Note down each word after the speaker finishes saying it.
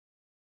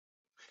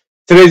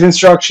Today's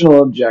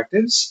instructional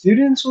objectives,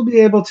 students will be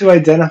able to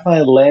identify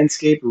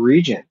landscape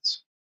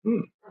regions.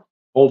 Hmm,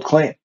 bold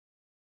claim.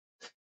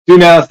 Do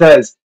now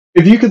says,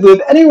 if you could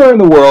live anywhere in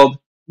the world,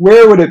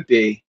 where would it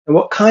be? And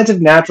what kinds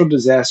of natural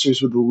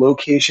disasters would the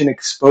location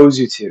expose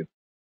you to?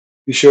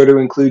 Be sure to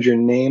include your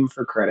name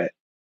for credit.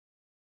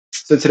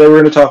 So today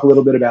we're going to talk a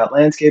little bit about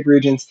landscape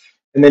regions,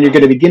 and then you're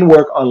going to begin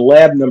work on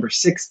lab number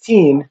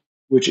 16,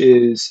 which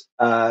is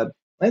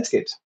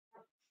landscapes.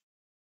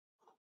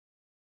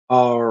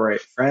 All right,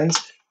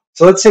 friends.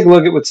 So let's take a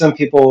look at what some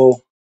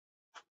people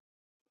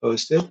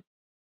posted.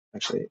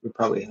 Actually, it would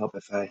probably help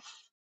if I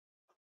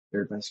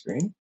cleared my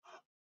screen.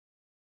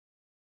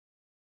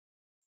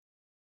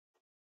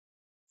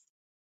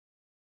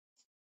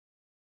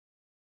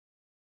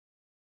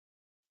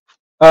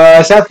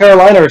 South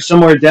Carolina or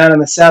somewhere down in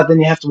the south, then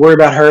you have to worry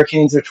about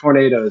hurricanes or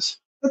tornadoes.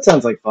 That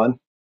sounds like fun.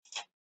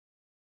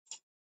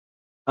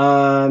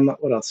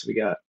 What else we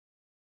got?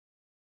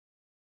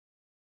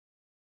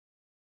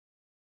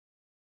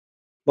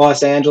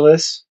 Los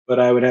Angeles, but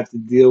I would have to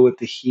deal with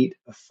the heat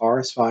of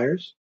forest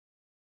fires.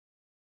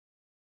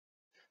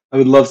 I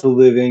would love to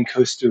live in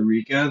Costa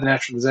Rica. The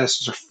natural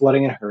disasters are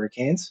flooding and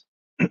hurricanes.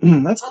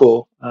 That's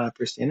cool,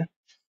 Christina.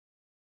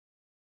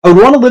 I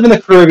would want to live in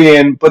the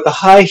Caribbean, but the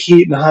high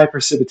heat and the high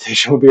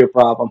precipitation would be a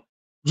problem.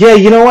 Yeah,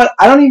 you know what?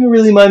 I don't even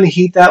really mind the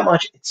heat that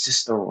much. It's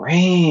just the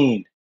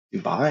rain.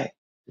 Dubai.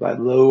 Dubai,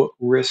 low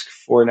risk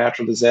for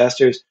natural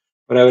disasters,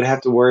 but I would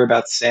have to worry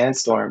about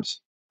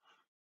sandstorms.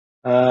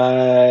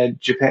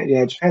 Japan.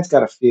 Yeah, Japan's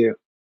got a few.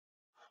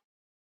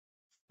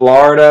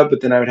 Florida, but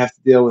then I would have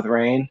to deal with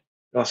rain.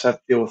 I'd also have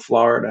to deal with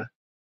Florida.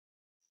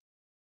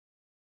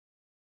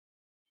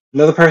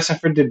 Another person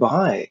for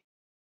Dubai.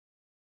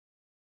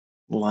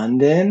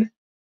 London.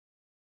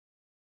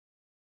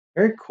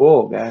 Very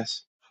cool,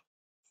 guys.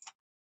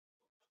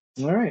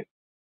 All right.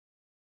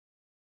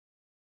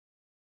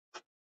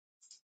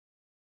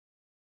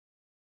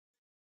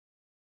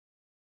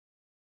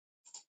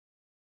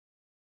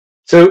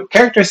 So,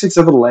 characteristics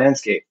of the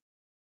landscape.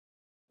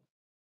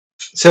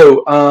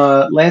 So,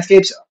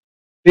 landscapes,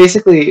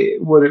 basically,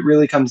 what it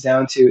really comes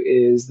down to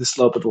is the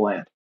slope of the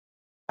land.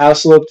 How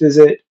sloped is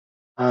it?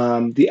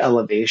 The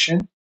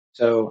elevation,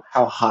 so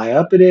how high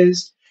up it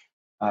is,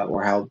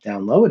 or how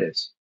down low it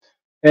is.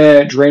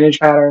 And drainage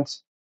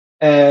patterns,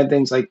 and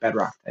things like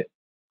bedrock type.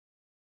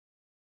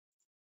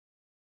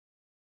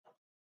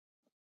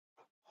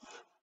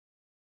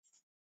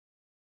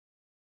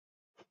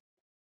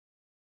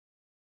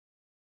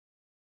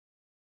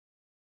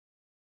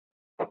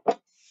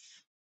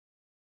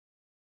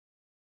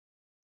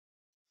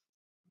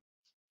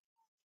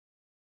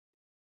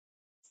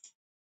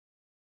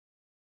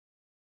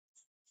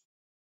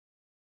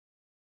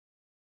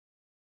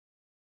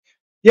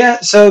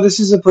 Yeah, so this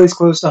is a place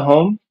close to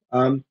home,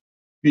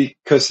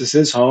 because this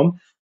is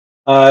home.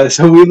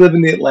 So we live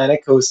in the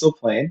Atlantic coastal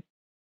plain.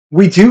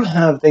 We do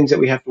have things that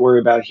we have to worry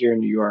about here in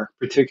New York,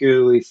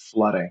 particularly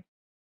flooding.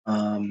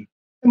 And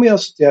we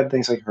also do have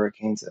things like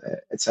hurricanes,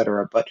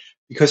 etc. But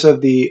because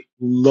of the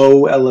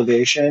low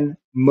elevation,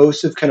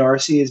 most of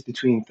Canarsie is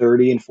between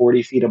 30 and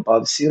 40 feet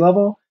above sea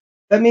level.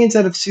 That means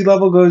that if sea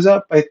level goes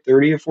up by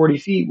 30 or 40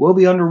 feet, we'll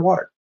be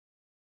underwater.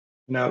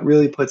 Now, it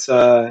really puts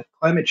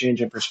climate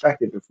change in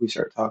perspective if we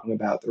start talking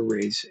about the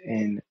raise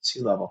in sea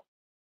level.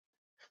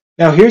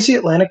 Now, here's the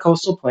Atlantic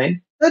coastal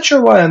plain. Not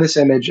sure why on this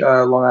image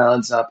Long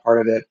Island's not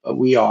part of it, but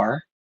we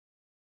are.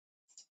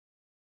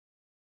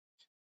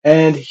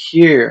 And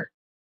here,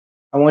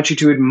 I want you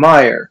to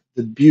admire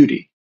the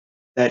beauty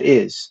that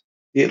is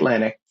the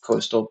Atlantic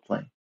coastal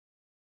plain.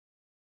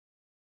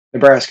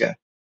 Nebraska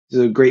is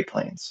a Great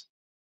Plains.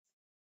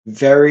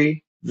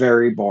 Very,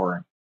 very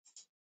boring.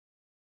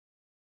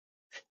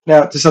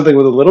 Now, to something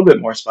with a little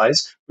bit more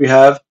spice, we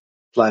have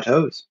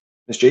plateaus.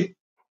 Miss G?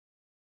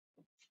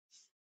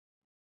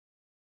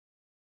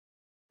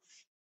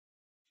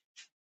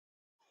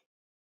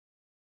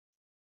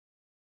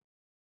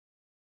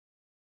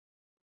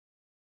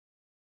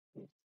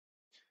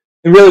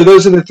 And really,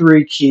 those are the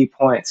three key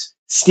points.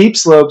 Steep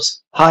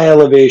slopes, high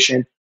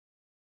elevation,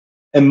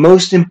 and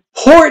most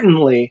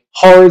importantly,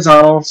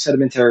 horizontal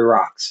sedimentary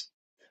rocks.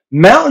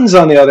 Mountains,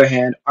 on the other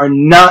hand, are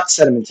not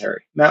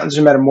sedimentary. Mountains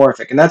are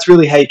metamorphic, and that's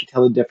really how you can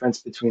tell the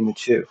difference between the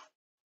two.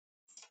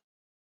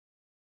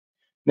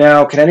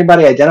 Now, can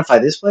anybody identify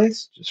this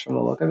place, just from the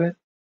look of it?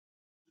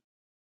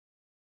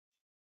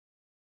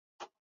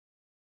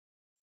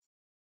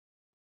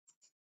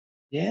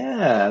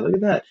 Yeah, look at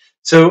that.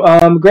 So,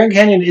 Grand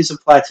Canyon is a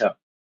plateau.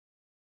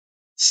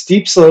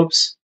 Steep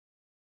slopes,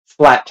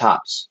 flat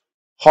tops,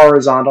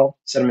 horizontal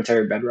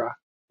sedimentary bedrock.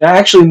 Now,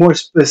 actually, more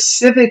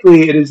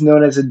specifically, it is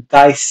known as a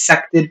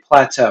dissected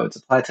plateau. It's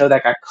a plateau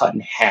that got cut in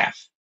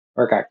half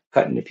or got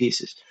cut into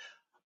pieces.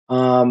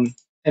 And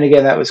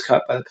again, that was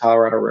cut by the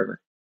Colorado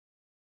River.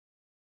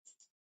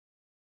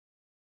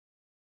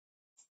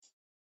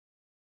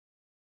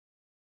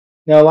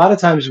 Now, a lot of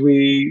times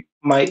we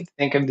might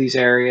think of these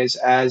areas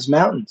as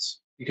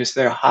mountains because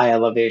they're high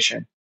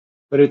elevation,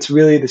 but it's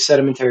really the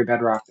sedimentary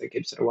bedrock that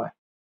gives it away.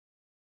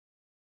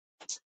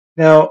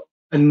 Now,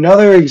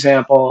 Another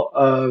example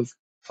of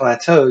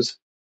plateaus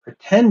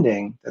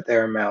pretending that they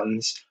are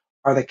mountains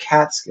are the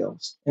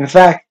Catskills. In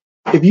fact,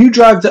 if you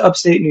drive to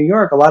upstate New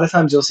York, a lot of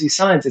times you'll see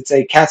signs that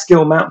say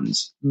Catskill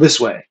Mountains this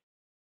way.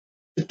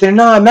 But they're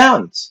not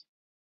mountains.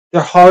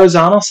 They're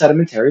horizontal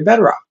sedimentary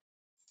bedrock.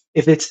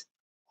 If it's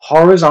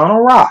horizontal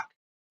rock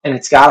and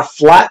it's got a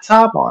flat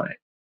top on it,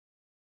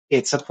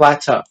 it's a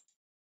plateau.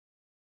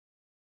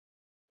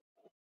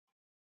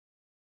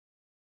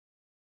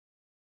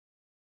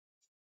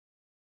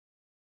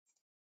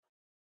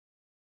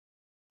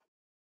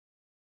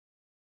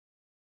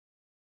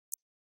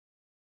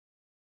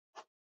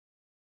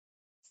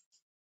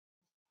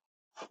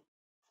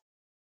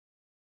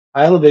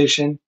 High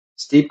elevation,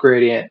 steep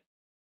gradient,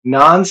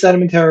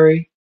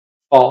 non-sedimentary,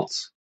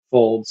 faults,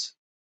 folds,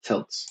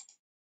 tilts.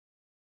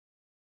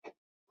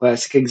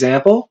 Classic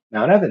example,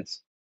 Mount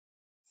Evans.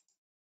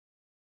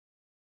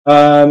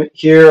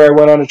 Here I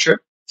went on a trip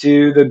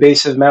to the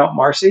base of Mount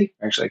Marcy.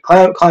 Actually,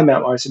 climb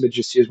Mount Marcy, but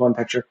just use one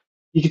picture.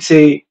 You can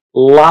see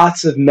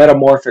lots of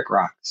metamorphic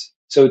rocks.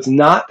 So it's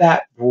not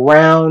that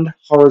round,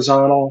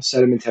 horizontal,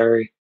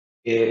 sedimentary.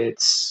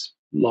 It's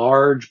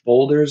large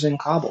boulders and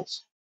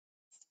cobbles.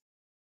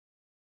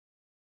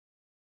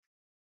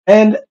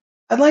 And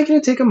I'd like you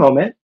to take a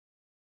moment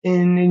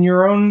in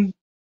your own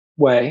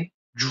way,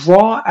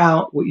 draw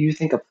out what you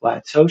think a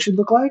plateau should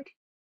look like,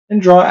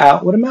 and draw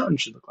out what a mountain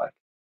should look like.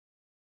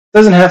 It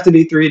doesn't have to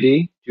be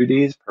 3D.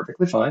 2D is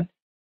perfectly fine,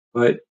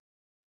 but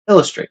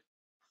illustrate.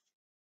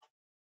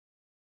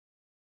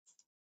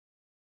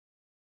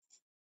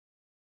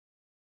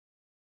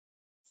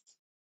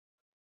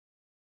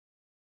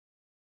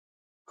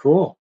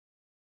 Cool.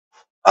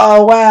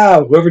 Oh,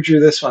 wow. Whoever drew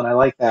this one, I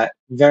like that.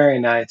 Very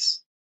nice.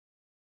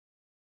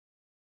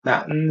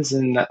 Mountains,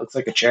 and that looks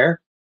like a chair.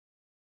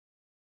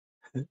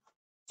 Oh,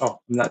 I'm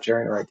not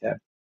sharing the right tab.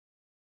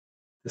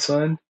 This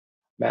one,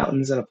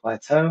 mountains and a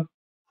plateau.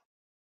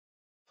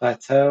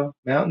 Plateau,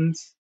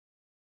 mountains,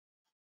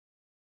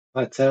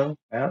 plateau,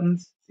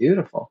 mountains.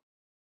 Beautiful.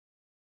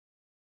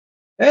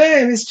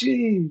 Hey, Miss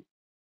G.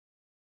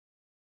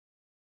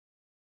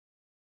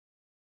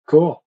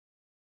 Cool.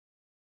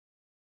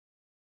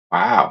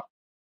 Wow.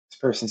 This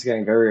person's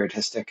getting very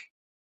artistic.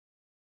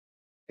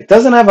 It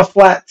doesn't have a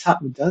flat top,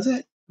 does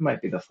it? It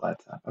might be the flat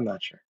top. I'm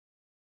not sure.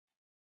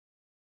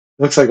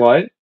 Looks like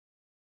what?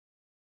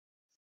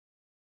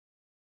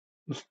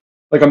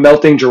 Like a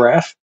melting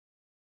giraffe?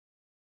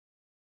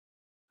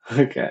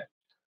 Okay.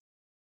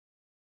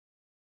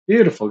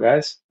 Beautiful,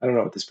 guys. I don't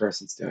know what this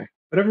person's doing,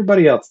 but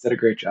everybody else did a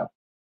great job.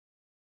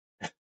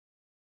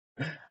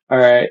 All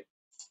right.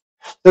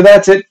 So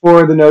that's it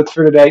for the notes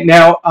for today.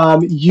 Now,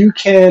 you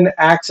can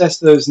access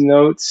those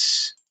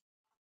notes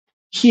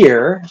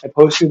here. I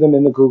posted them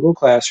in the Google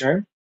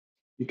Classroom.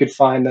 You could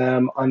find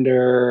them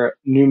under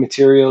New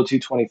Material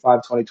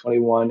 225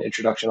 2021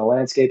 Introduction to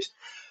Landscapes.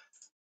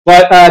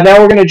 But now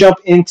we're going to jump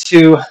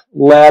into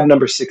lab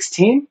number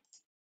 16,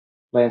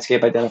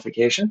 Landscape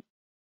Identification.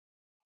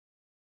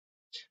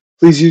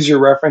 Please use your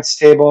reference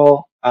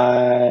table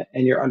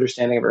and your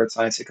understanding of earth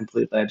science to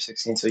complete lab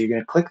 16. So you're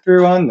going to click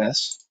through on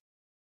this.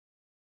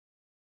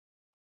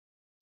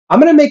 I'm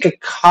going to make a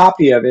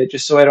copy of it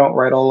just so I don't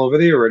write all over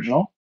the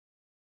original.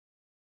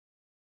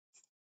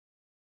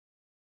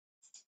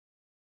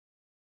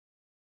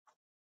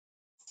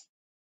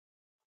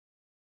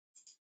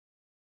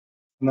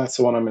 And that's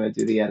the one I'm going to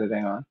do the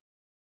editing on.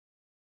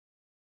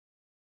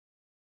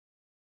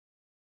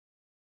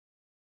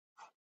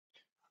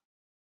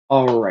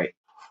 All right.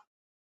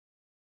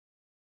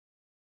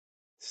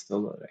 Still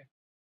loading.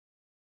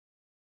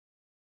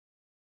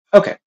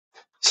 Okay.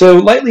 So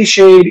lightly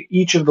shade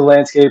each of the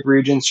landscape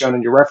regions shown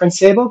in your reference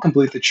table.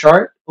 Complete the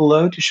chart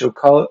below to show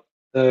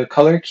the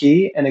color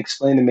key and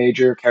explain the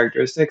major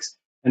characteristics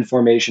and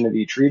formation of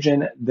each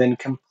region. Then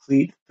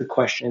complete the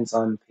questions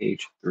on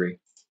page 3.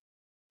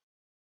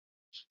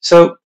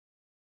 So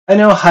I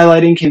know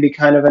highlighting can be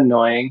kind of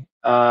annoying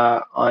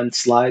on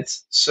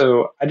slides,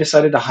 so I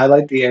decided to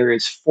highlight the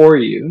areas for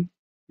you.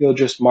 You'll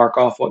just mark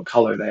off what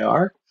color they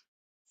are.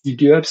 You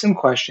do have some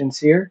questions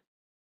here,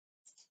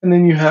 and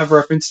then you have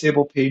reference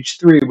table page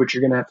 3, which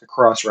you're going to have to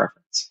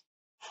cross-reference.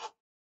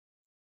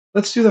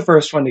 Let's do the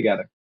first one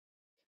together.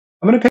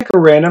 I'm going to pick a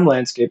random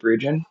landscape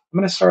region. I'm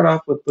going to start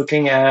off with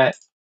looking at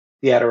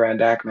the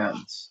Adirondack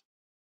Mountains.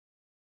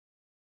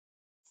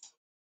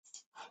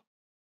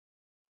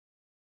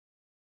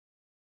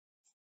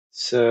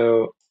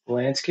 So,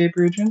 landscape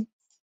region.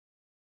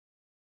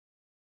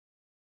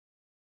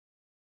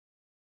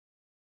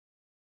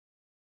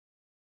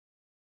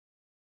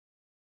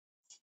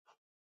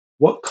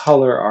 What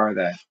color are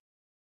they?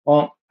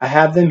 Well, I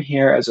have them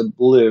here as a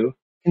blue.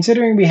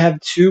 Considering we have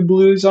 2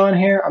 blues on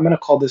here, I'm going to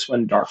call this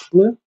one dark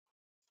blue.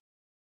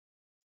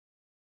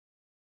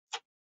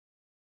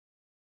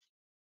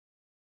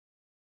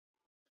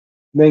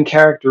 Then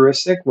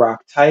characteristic,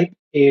 rock type,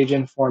 age,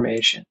 and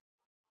formation.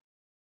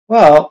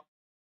 Well,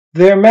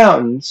 they're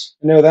mountains.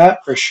 I know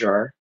that for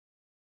sure.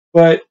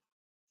 But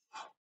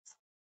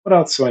what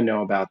else do I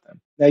know about them?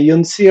 Now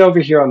you'll see over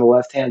here on the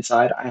left-hand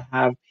side, I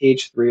have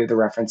page 3 of the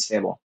reference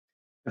table.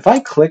 If I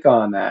click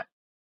on that,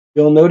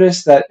 you'll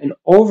notice that an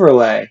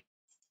overlay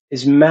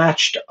is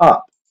matched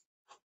up.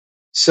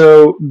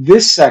 So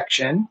this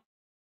section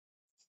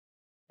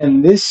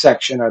and this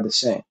section are the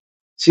same.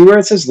 See where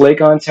it says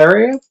Lake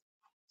Ontario?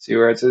 See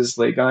where it says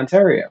Lake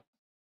Ontario?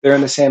 They're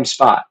in the same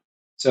spot.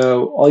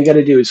 So all you got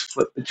to do is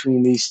flip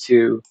between these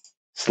two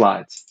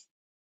slides.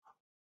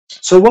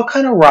 So what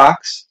kind of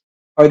rocks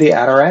are the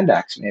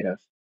Adirondacks made of?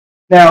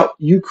 Now,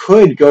 you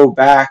could go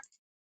back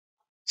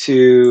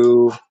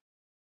to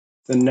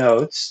the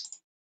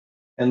notes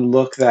and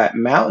look that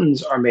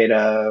mountains are made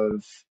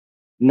of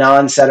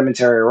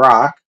non-sedimentary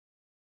rock,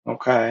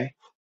 okay?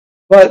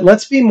 But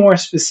let's be more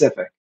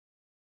specific.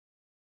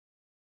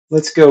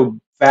 Let's go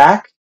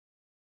back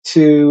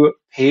to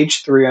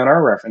page 3 on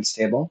our reference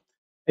table,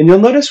 and you'll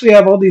notice we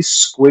have all these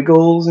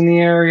squiggles in the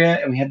area,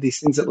 and we have these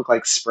things that look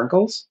like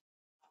sprinkles.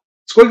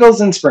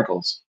 Squiggles and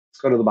sprinkles. Let's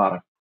go to the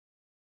bottom.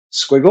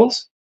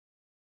 Squiggles,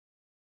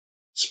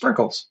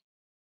 sprinkles.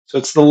 So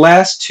it's the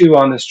last two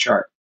on this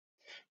chart.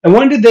 And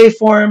when did they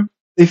form?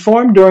 They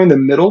formed during the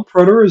Middle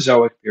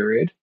Proterozoic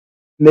period,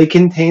 and they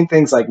contain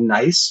things like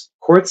gneiss,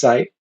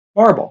 quartzite,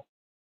 marble.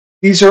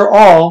 These are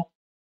all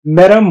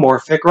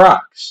metamorphic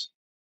rocks.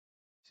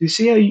 So you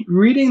see,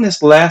 reading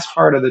this last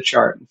part of the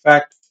chart, in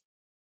fact,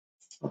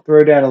 I'll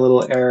throw down a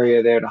little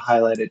area there to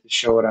highlight it to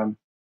show what I'm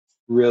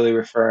really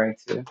referring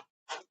to.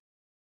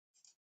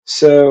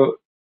 So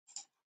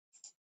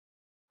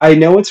I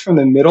know it's from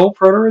the Middle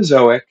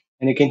Proterozoic,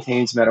 and it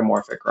contains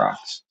metamorphic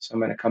rocks. So I'm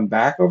going to come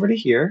back over to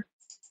here,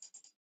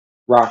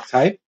 rock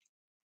type,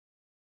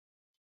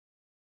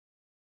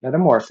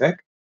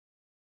 metamorphic,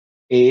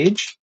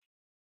 age,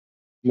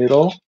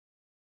 Middle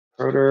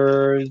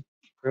Proterozoic,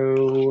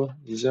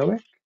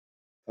 if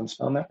I'm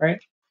spelling that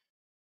right.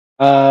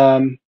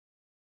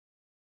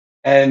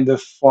 And the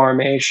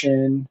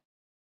formation,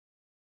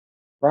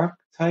 rock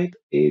type,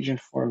 age, and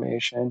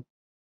formation.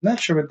 I'm not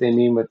sure what they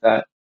mean with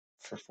that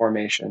for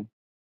formation.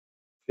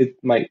 It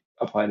might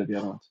apply to the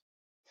other ones.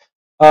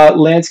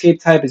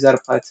 Landscape type, is that a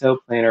plateau,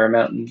 plain, or a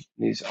mountain?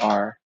 These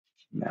are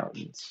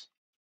mountains.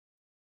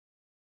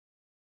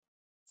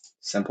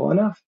 Simple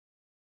enough.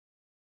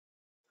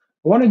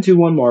 I want to do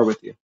one more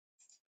with you.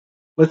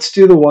 Let's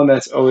do the one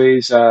that's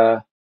always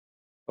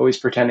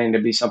pretending to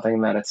be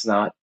something that it's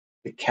not,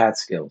 the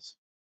Catskills.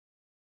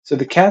 So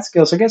the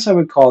Catskills, I guess I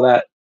would call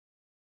that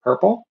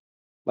purple,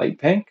 light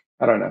pink,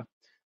 I don't know.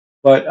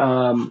 But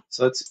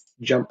so let's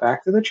jump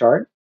back to the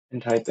chart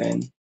and type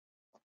in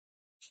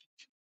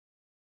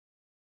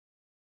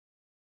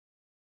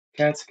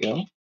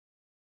Catskill,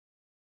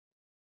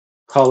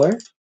 color,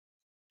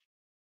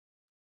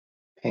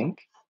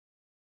 pink,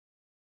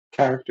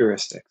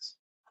 characteristics.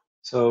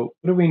 So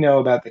what do we know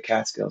about the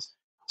Catskills?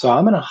 So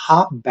I'm going to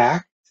hop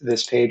back to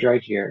this page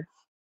right here,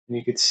 and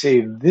you can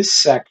see this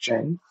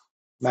section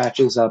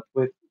matches up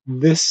with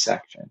this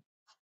section.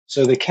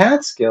 So the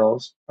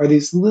Catskills are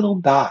these little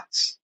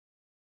dots.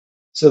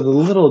 So the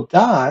little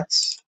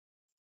dots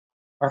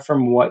are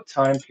from what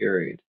time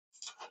period?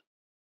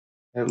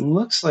 It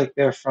looks like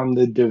they're from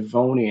the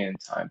Devonian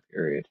time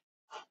period.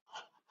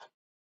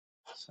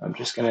 So I'm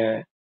just going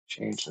to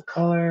change the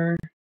color.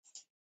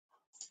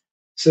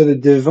 So the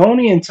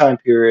Devonian time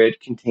period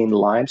contained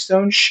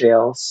limestone,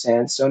 shale,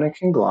 sandstone, and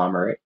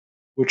conglomerate,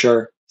 which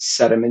are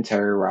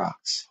sedimentary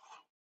rocks.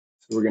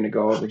 So we're going to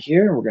go over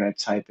here and we're going to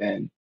type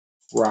in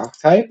rock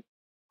type,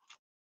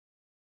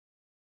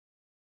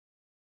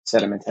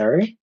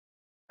 sedimentary,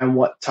 and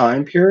what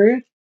time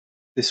period?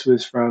 This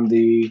was from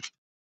the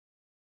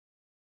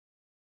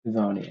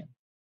Devonian.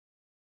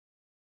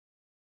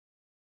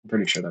 I'm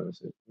pretty sure that was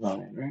it.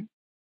 Devonian, right?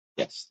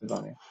 Yes,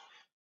 Devonian.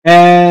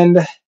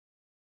 And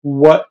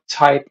what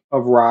type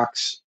of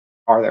rocks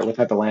are there? What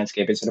type of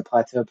landscape? Is it a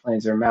plateau,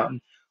 plains, or a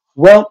mountain?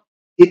 Well,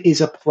 it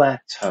is a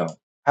plateau.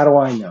 How do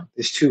I know?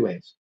 There's two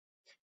ways.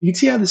 You can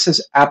see how this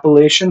says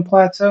Appalachian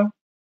Plateau,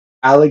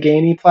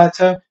 Allegheny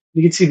Plateau.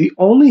 You can see the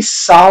only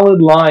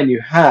solid line you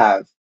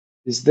have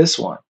is this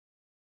one.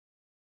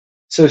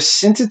 So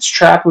since it's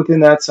trapped within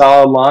that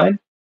solid line,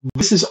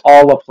 this is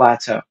all a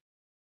plateau.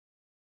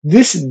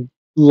 This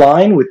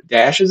line with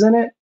dashes in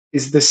it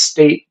is the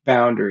state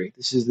boundary.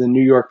 This is the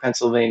New York,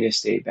 Pennsylvania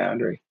state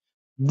boundary.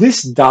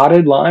 This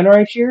dotted line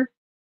right here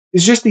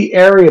is just the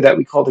area that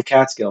we call the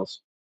Catskills.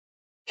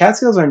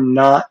 Catskills are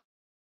not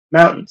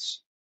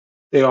mountains.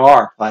 They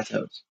are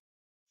plateaus.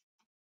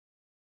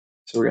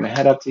 So we're going to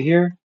head up to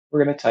here.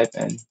 We're going to type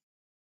in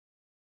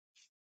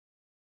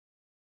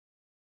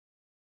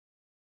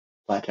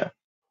plateau.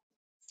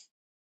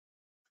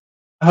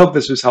 I hope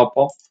this was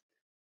helpful.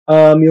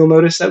 You'll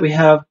notice that we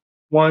have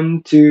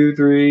 1, 2,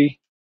 3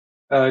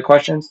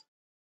 questions.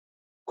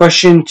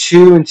 Question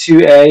 2 and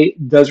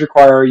 2A does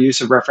require our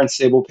use of reference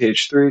table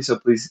page 3, so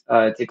please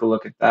take a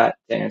look at that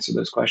to answer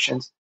those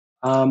questions.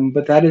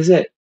 But that is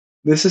it.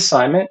 This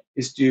assignment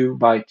is due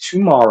by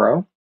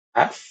tomorrow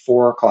at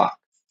 4 o'clock.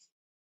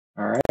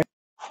 All right.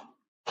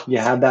 You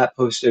have that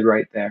posted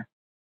right there.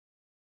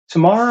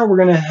 Tomorrow we're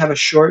going to have a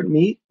short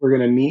meet. We're going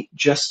to meet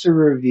just to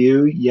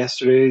review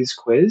yesterday's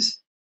quiz.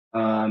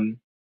 Um,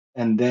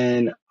 and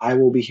then I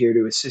will be here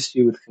to assist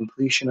you with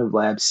completion of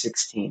Lab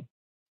 16.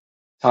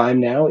 Time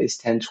now is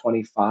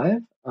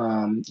 10:25.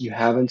 You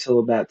have until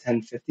about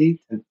 10:50.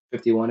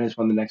 10:51 is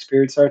when the next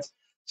period starts.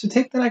 So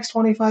take the next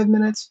 25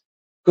 minutes,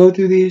 go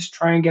through these,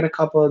 try and get a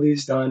couple of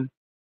these done,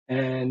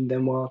 and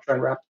then we'll try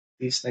and wrap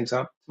these things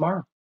up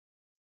tomorrow.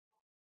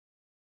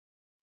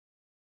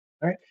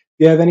 All right.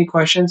 If you have any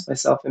questions,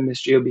 myself and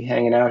Miss G will be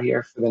hanging out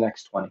here for the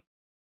next 20.